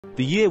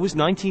The year was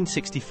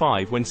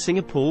 1965 when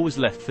Singapore was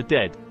left for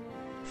dead.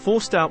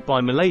 Forced out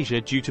by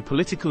Malaysia due to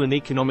political and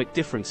economic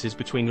differences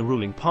between the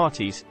ruling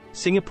parties,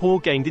 Singapore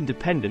gained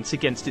independence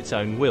against its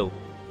own will,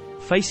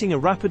 facing a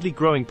rapidly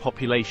growing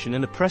population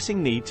and a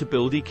pressing need to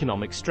build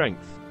economic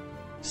strength.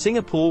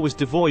 Singapore was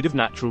devoid of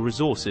natural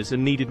resources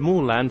and needed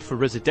more land for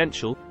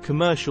residential,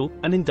 commercial,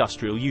 and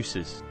industrial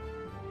uses.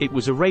 It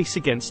was a race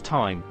against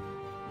time.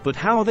 But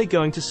how are they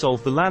going to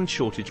solve the land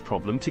shortage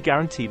problem to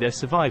guarantee their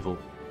survival?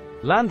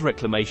 Land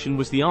reclamation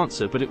was the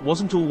answer, but it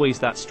wasn't always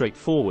that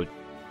straightforward.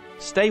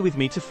 Stay with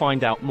me to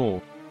find out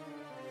more.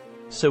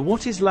 So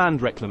what is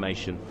land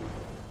reclamation?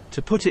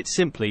 To put it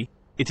simply,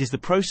 it is the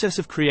process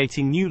of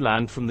creating new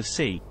land from the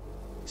sea.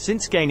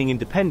 Since gaining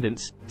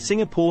independence,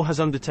 Singapore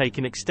has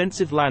undertaken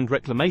extensive land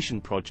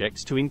reclamation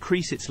projects to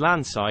increase its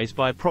land size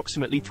by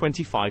approximately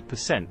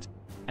 25%,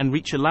 and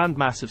reach a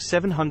landmass of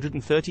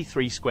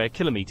 733 square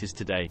kilometers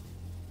today.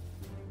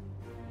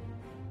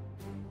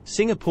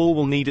 Singapore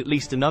will need at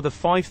least another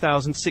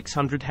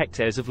 5,600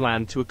 hectares of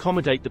land to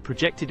accommodate the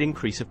projected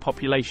increase of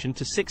population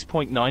to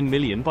 6.9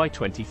 million by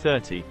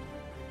 2030.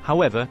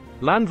 However,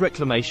 land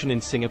reclamation in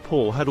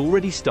Singapore had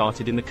already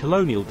started in the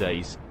colonial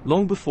days,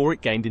 long before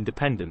it gained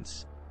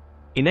independence.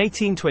 In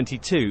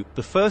 1822,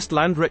 the first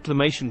land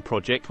reclamation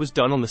project was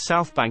done on the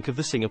south bank of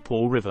the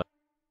Singapore River,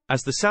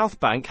 as the south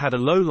bank had a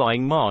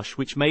low-lying marsh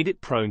which made it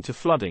prone to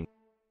flooding.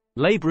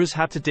 Labourers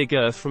had to dig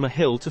earth from a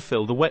hill to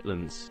fill the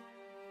wetlands.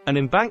 An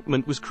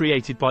embankment was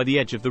created by the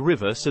edge of the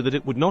river so that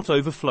it would not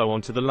overflow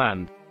onto the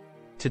land.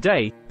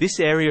 Today, this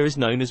area is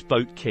known as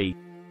Boat Quay,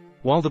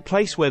 while the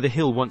place where the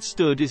hill once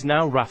stood is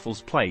now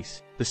Raffles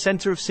Place, the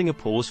centre of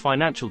Singapore's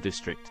financial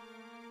district.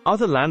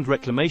 Other land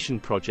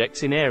reclamation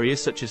projects in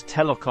areas such as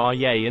Telok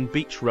Ayer and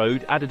Beach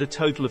Road added a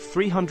total of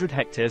 300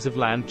 hectares of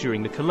land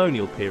during the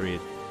colonial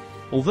period.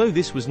 Although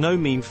this was no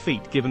mean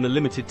feat given the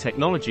limited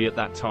technology at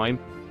that time,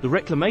 the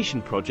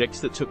reclamation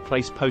projects that took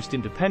place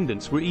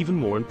post-independence were even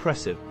more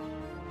impressive.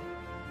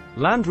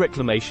 Land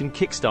reclamation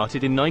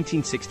kick-started in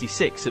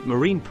 1966 at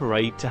Marine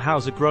Parade to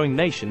house a growing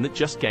nation that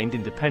just gained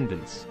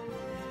independence.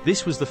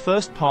 This was the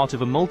first part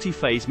of a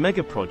multi-phase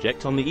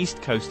mega-project on the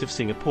east coast of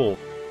Singapore.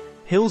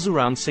 Hills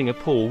around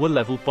Singapore were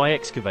leveled by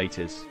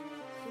excavators,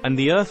 and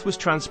the earth was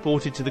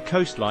transported to the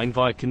coastline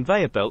via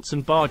conveyor belts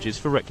and barges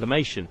for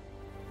reclamation.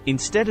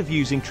 Instead of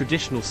using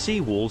traditional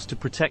sea walls to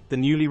protect the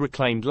newly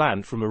reclaimed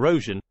land from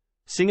erosion,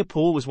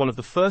 Singapore was one of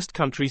the first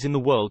countries in the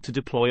world to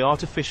deploy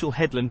artificial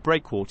headland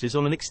breakwaters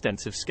on an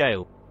extensive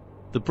scale.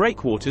 The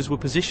breakwaters were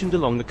positioned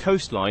along the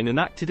coastline and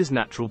acted as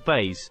natural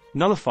bays,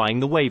 nullifying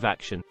the wave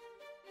action.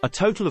 A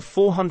total of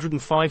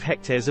 405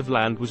 hectares of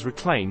land was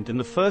reclaimed and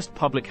the first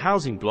public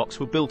housing blocks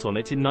were built on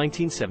it in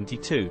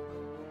 1972.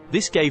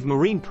 This gave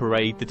Marine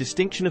Parade the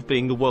distinction of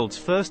being the world's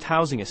first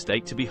housing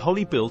estate to be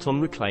wholly built on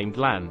reclaimed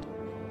land.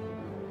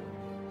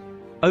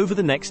 Over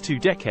the next 2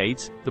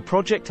 decades, the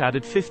project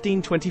added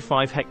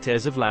 1,525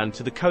 hectares of land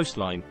to the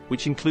coastline,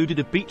 which included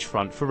a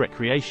beachfront for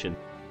recreation.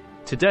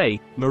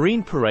 Today,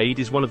 Marine Parade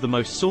is one of the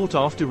most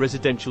sought-after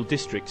residential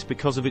districts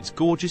because of its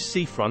gorgeous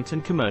seafront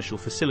and commercial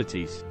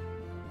facilities.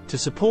 To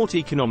support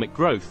economic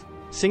growth,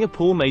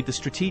 Singapore made the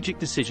strategic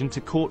decision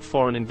to court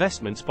foreign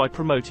investments by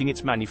promoting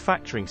its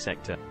manufacturing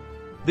sector.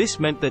 This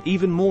meant that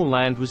even more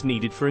land was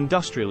needed for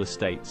industrial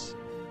estates.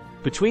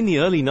 Between the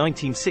early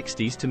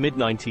 1960s to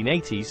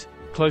mid-1980s,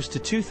 close to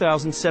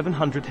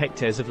 2,700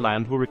 hectares of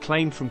land were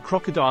reclaimed from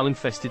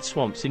crocodile-infested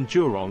swamps in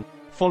Jurong,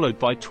 followed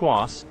by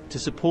Tuas, to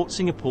support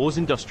Singapore's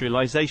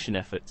industrialization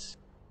efforts.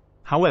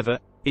 However,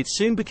 it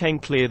soon became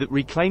clear that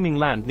reclaiming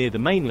land near the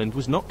mainland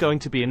was not going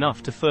to be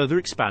enough to further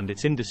expand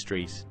its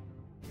industries.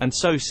 And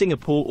so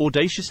Singapore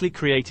audaciously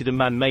created a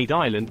man-made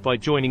island by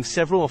joining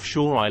several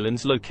offshore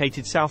islands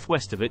located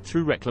southwest of it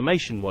through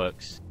reclamation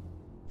works.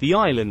 The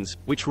islands,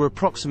 which were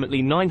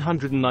approximately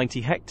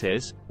 990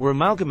 hectares, were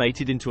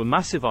amalgamated into a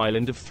massive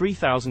island of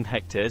 3,000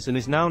 hectares and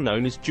is now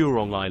known as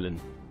Jurong Island.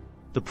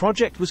 The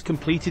project was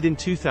completed in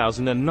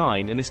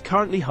 2009 and is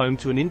currently home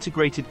to an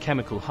integrated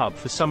chemical hub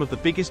for some of the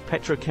biggest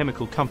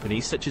petrochemical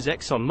companies such as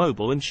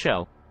ExxonMobil and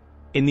Shell.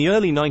 In the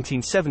early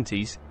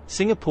 1970s,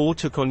 Singapore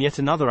took on yet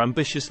another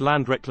ambitious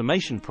land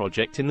reclamation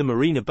project in the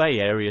Marina Bay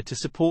area to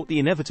support the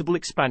inevitable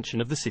expansion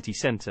of the city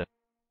centre.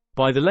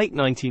 By the late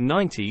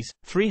 1990s,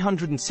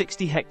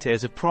 360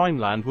 hectares of prime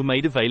land were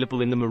made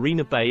available in the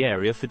Marina Bay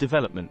area for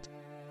development.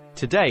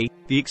 Today,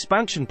 the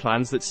expansion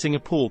plans that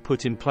Singapore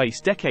put in place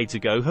decades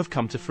ago have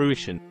come to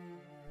fruition.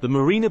 The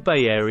Marina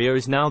Bay area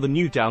is now the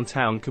new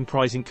downtown,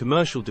 comprising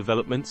commercial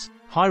developments,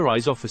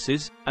 high-rise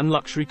offices, and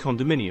luxury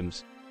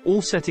condominiums,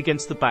 all set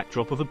against the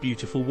backdrop of a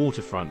beautiful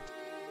waterfront.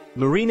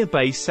 Marina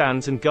Bay's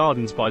sands and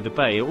gardens by the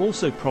bay are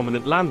also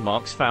prominent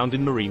landmarks found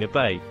in Marina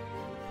Bay.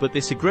 But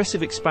this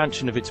aggressive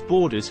expansion of its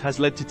borders has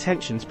led to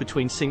tensions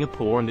between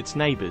Singapore and its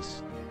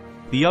neighbours.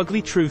 The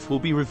ugly truth will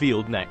be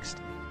revealed next.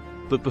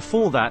 But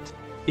before that,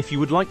 if you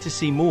would like to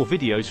see more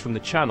videos from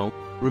the channel,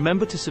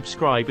 remember to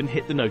subscribe and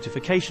hit the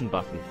notification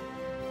button.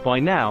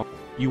 By now,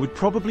 you would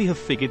probably have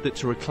figured that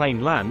to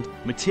reclaim land,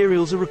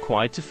 materials are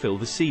required to fill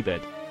the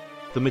seabed.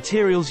 The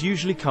materials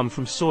usually come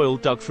from soil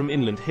dug from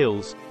inland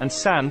hills, and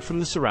sand from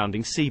the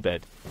surrounding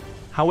seabed.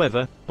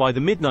 However, by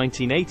the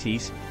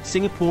mid-1980s,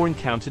 Singapore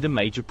encountered a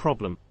major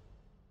problem.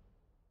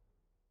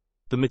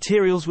 The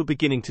materials were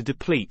beginning to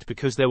deplete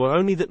because there were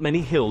only that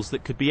many hills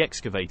that could be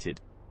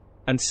excavated.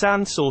 And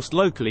sand sourced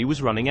locally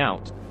was running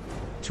out.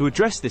 To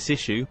address this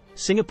issue,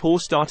 Singapore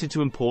started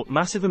to import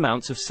massive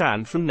amounts of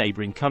sand from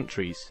neighboring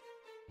countries.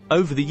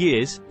 Over the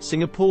years,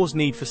 Singapore's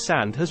need for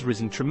sand has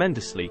risen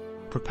tremendously,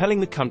 propelling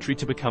the country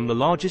to become the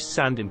largest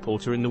sand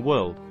importer in the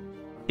world.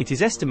 It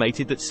is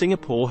estimated that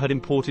Singapore had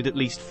imported at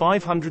least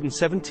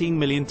 517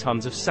 million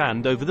tons of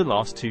sand over the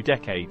last 2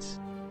 decades.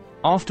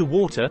 After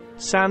water,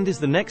 sand is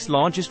the next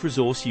largest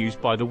resource used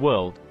by the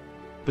world.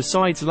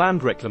 Besides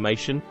land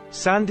reclamation,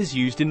 sand is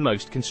used in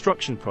most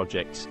construction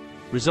projects,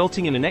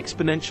 resulting in an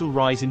exponential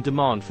rise in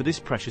demand for this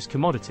precious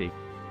commodity.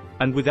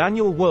 And with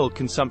annual world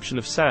consumption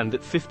of sand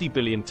at 50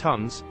 billion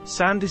tons,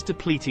 sand is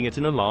depleting at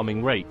an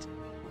alarming rate.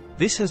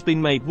 This has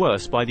been made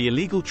worse by the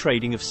illegal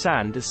trading of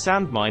sand, as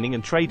sand mining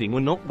and trading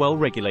were not well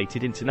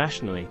regulated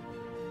internationally.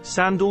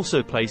 Sand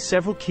also plays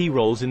several key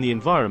roles in the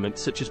environment,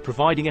 such as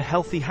providing a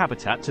healthy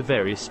habitat to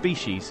various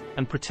species,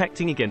 and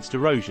protecting against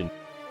erosion.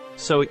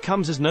 So it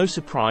comes as no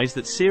surprise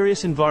that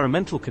serious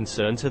environmental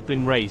concerns have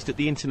been raised at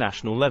the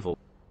international level.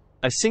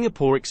 As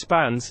Singapore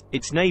expands,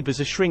 its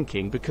neighbours are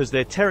shrinking because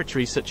their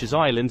territories such as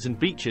islands and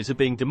beaches are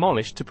being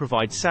demolished to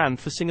provide sand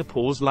for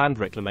Singapore's land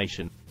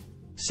reclamation.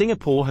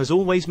 Singapore has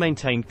always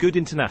maintained good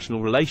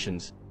international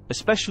relations,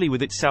 especially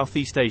with its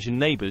Southeast Asian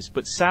neighbours,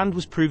 but sand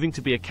was proving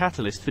to be a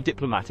catalyst for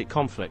diplomatic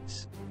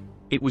conflicts.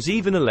 It was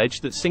even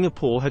alleged that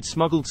Singapore had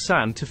smuggled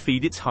sand to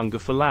feed its hunger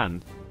for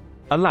land.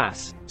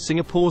 Alas,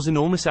 Singapore's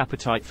enormous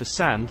appetite for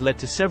sand led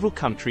to several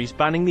countries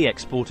banning the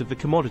export of the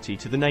commodity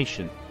to the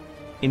nation.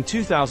 In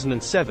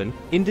 2007,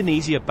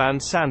 Indonesia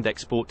banned sand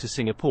export to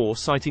Singapore,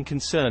 citing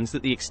concerns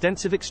that the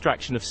extensive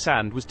extraction of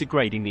sand was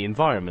degrading the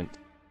environment.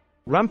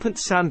 Rampant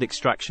sand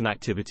extraction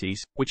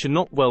activities, which are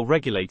not well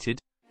regulated,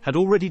 had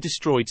already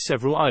destroyed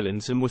several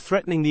islands and were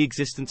threatening the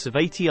existence of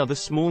 80 other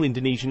small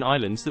Indonesian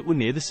islands that were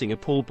near the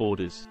Singapore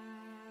borders.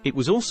 It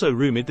was also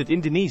rumored that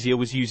Indonesia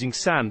was using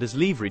sand as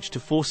leverage to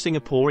force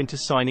Singapore into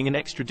signing an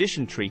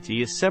extradition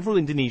treaty, as several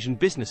Indonesian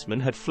businessmen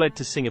had fled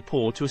to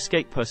Singapore to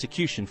escape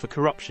persecution for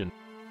corruption.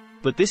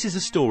 But this is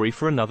a story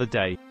for another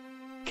day.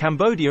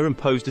 Cambodia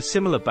imposed a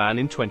similar ban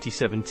in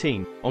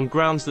 2017, on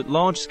grounds that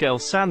large-scale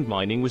sand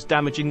mining was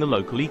damaging the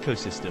local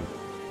ecosystem.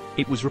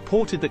 It was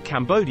reported that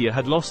Cambodia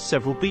had lost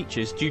several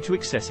beaches due to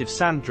excessive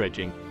sand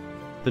dredging.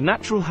 The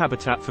natural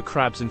habitat for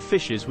crabs and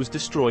fishes was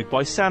destroyed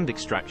by sand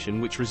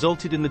extraction, which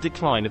resulted in the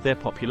decline of their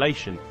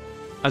population.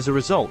 As a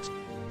result,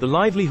 the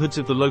livelihoods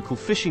of the local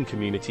fishing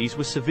communities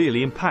were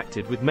severely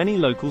impacted, with many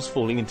locals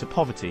falling into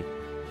poverty.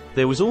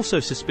 There was also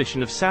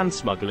suspicion of sand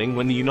smuggling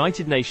when the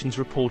United Nations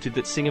reported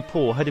that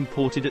Singapore had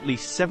imported at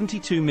least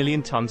 72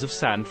 million tons of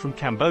sand from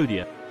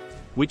Cambodia,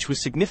 which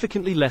was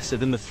significantly lesser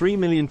than the 3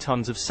 million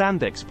tons of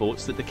sand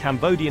exports that the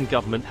Cambodian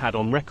government had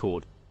on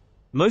record.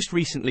 Most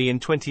recently, in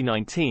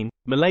 2019,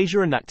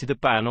 Malaysia enacted a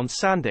ban on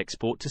sand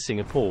export to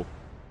Singapore.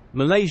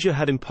 Malaysia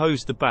had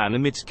imposed the ban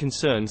amidst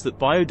concerns that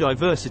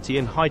biodiversity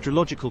and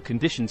hydrological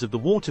conditions of the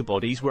water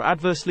bodies were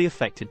adversely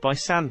affected by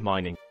sand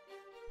mining.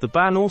 The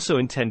ban also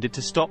intended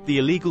to stop the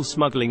illegal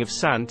smuggling of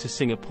sand to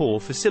Singapore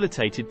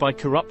facilitated by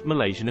corrupt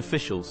Malaysian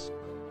officials.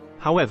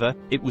 However,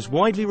 it was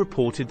widely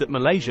reported that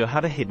Malaysia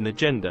had a hidden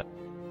agenda.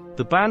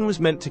 The ban was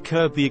meant to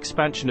curb the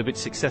expansion of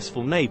its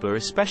successful neighbour,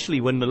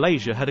 especially when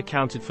Malaysia had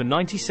accounted for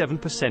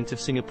 97% of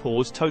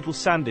Singapore's total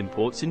sand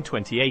imports in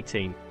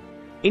 2018.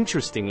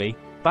 Interestingly,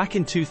 back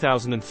in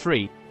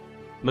 2003,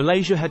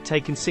 Malaysia had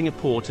taken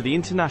Singapore to the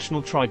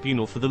International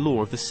Tribunal for the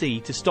Law of the Sea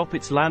to stop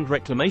its land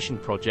reclamation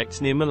projects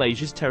near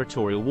Malaysia's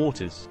territorial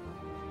waters.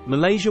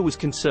 Malaysia was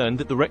concerned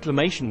that the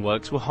reclamation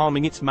works were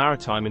harming its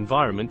maritime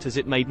environment, as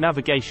it made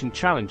navigation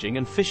challenging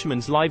and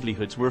fishermen's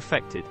livelihoods were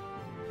affected.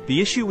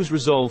 The issue was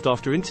resolved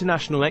after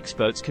international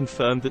experts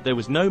confirmed that there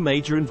was no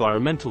major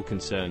environmental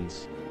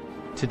concerns.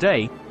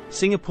 Today,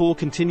 Singapore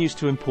continues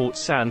to import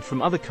sand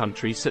from other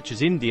countries such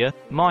as India,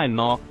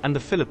 Myanmar, and the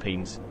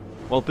Philippines,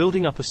 while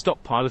building up a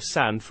stockpile of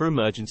sand for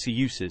emergency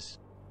uses.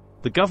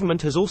 The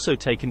government has also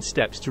taken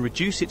steps to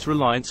reduce its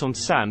reliance on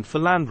sand for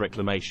land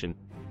reclamation.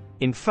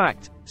 In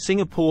fact,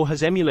 Singapore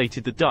has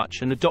emulated the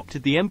Dutch and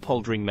adopted the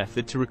empoldering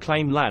method to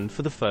reclaim land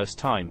for the first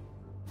time.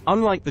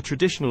 Unlike the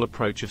traditional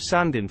approach of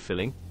sand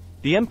infilling,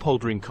 the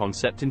empoldering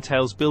concept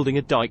entails building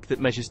a dike that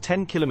measures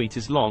 10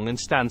 kilometers long and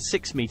stands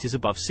 6 meters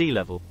above sea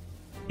level.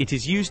 It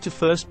is used to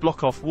first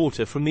block off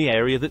water from the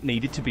area that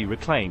needed to be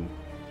reclaimed.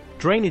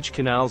 Drainage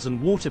canals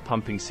and water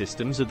pumping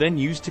systems are then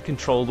used to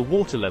control the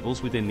water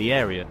levels within the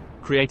area,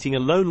 creating a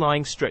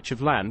low-lying stretch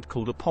of land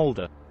called a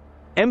polder.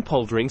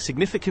 Empoldering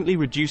significantly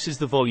reduces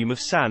the volume of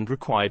sand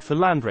required for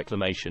land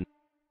reclamation.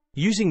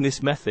 Using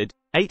this method,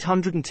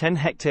 810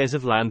 hectares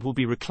of land will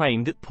be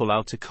reclaimed at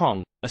Pulau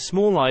Tekong, a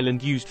small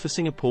island used for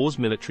Singapore's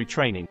military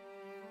training.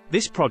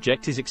 This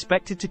project is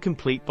expected to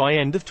complete by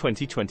end of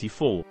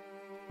 2024.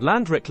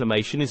 Land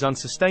reclamation is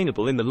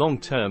unsustainable in the long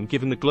term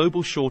given the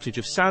global shortage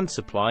of sand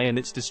supply and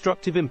its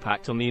destructive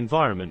impact on the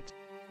environment.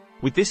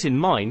 With this in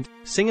mind,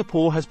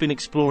 Singapore has been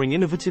exploring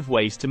innovative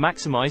ways to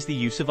maximize the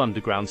use of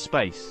underground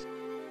space,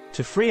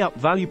 to free up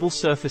valuable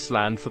surface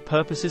land for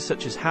purposes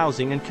such as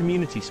housing and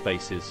community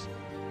spaces.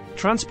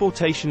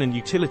 Transportation and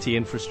utility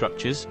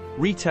infrastructures,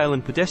 retail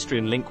and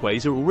pedestrian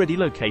linkways are already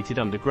located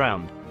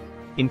underground.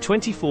 In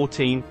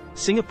 2014,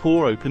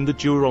 Singapore opened the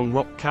Jurong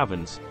Rock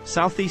Caverns,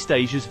 Southeast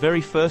Asia's very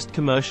first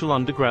commercial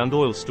underground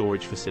oil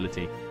storage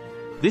facility.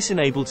 This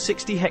enabled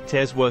 60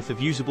 hectares worth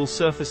of usable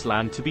surface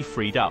land to be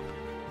freed up.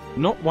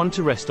 Not one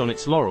to rest on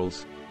its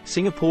laurels,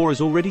 Singapore is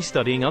already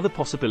studying other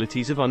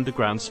possibilities of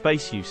underground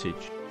space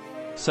usage,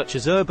 such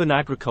as urban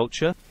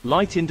agriculture,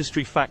 light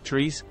industry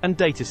factories, and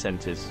data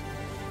centers.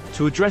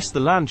 To address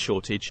the land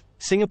shortage,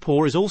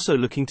 Singapore is also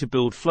looking to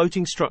build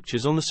floating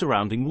structures on the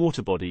surrounding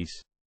water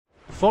bodies.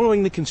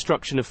 Following the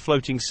construction of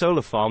floating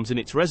solar farms in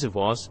its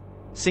reservoirs,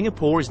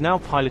 Singapore is now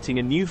piloting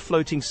a new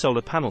floating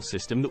solar panel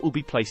system that will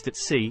be placed at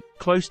sea,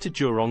 close to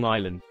Jurong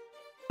Island.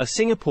 A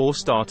Singapore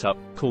startup,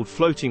 called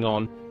Floating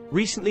On,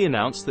 recently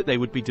announced that they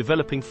would be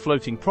developing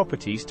floating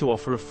properties to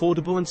offer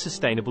affordable and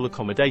sustainable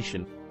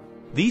accommodation.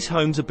 These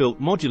homes are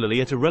built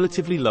modularly at a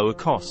relatively lower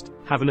cost,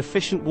 have an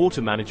efficient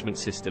water management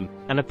system,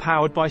 and are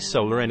powered by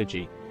solar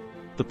energy.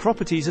 The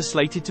properties are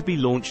slated to be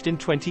launched in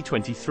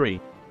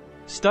 2023.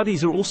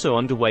 Studies are also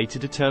underway to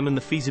determine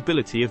the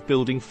feasibility of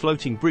building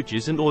floating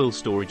bridges and oil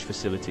storage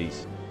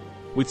facilities.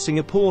 With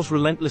Singapore's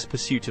relentless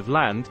pursuit of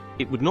land,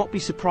 it would not be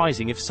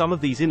surprising if some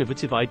of these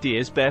innovative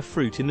ideas bear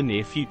fruit in the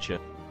near future.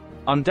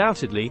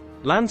 Undoubtedly,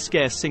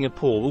 land-scarce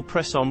Singapore will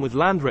press on with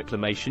land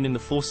reclamation in the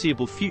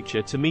foreseeable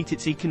future to meet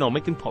its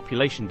economic and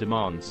population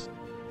demands.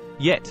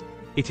 Yet,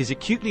 it is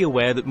acutely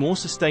aware that more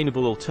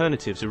sustainable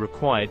alternatives are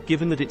required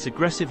given that its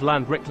aggressive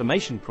land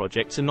reclamation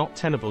projects are not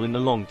tenable in the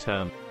long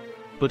term.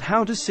 But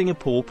how does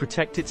Singapore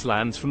protect its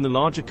lands from the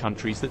larger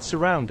countries that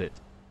surround it?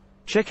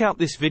 Check out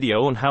this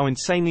video on how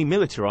insanely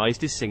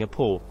militarized is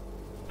Singapore.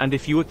 And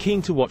if you are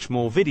keen to watch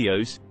more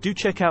videos, do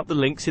check out the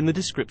links in the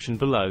description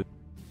below.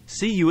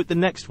 See you at the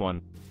next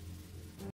one.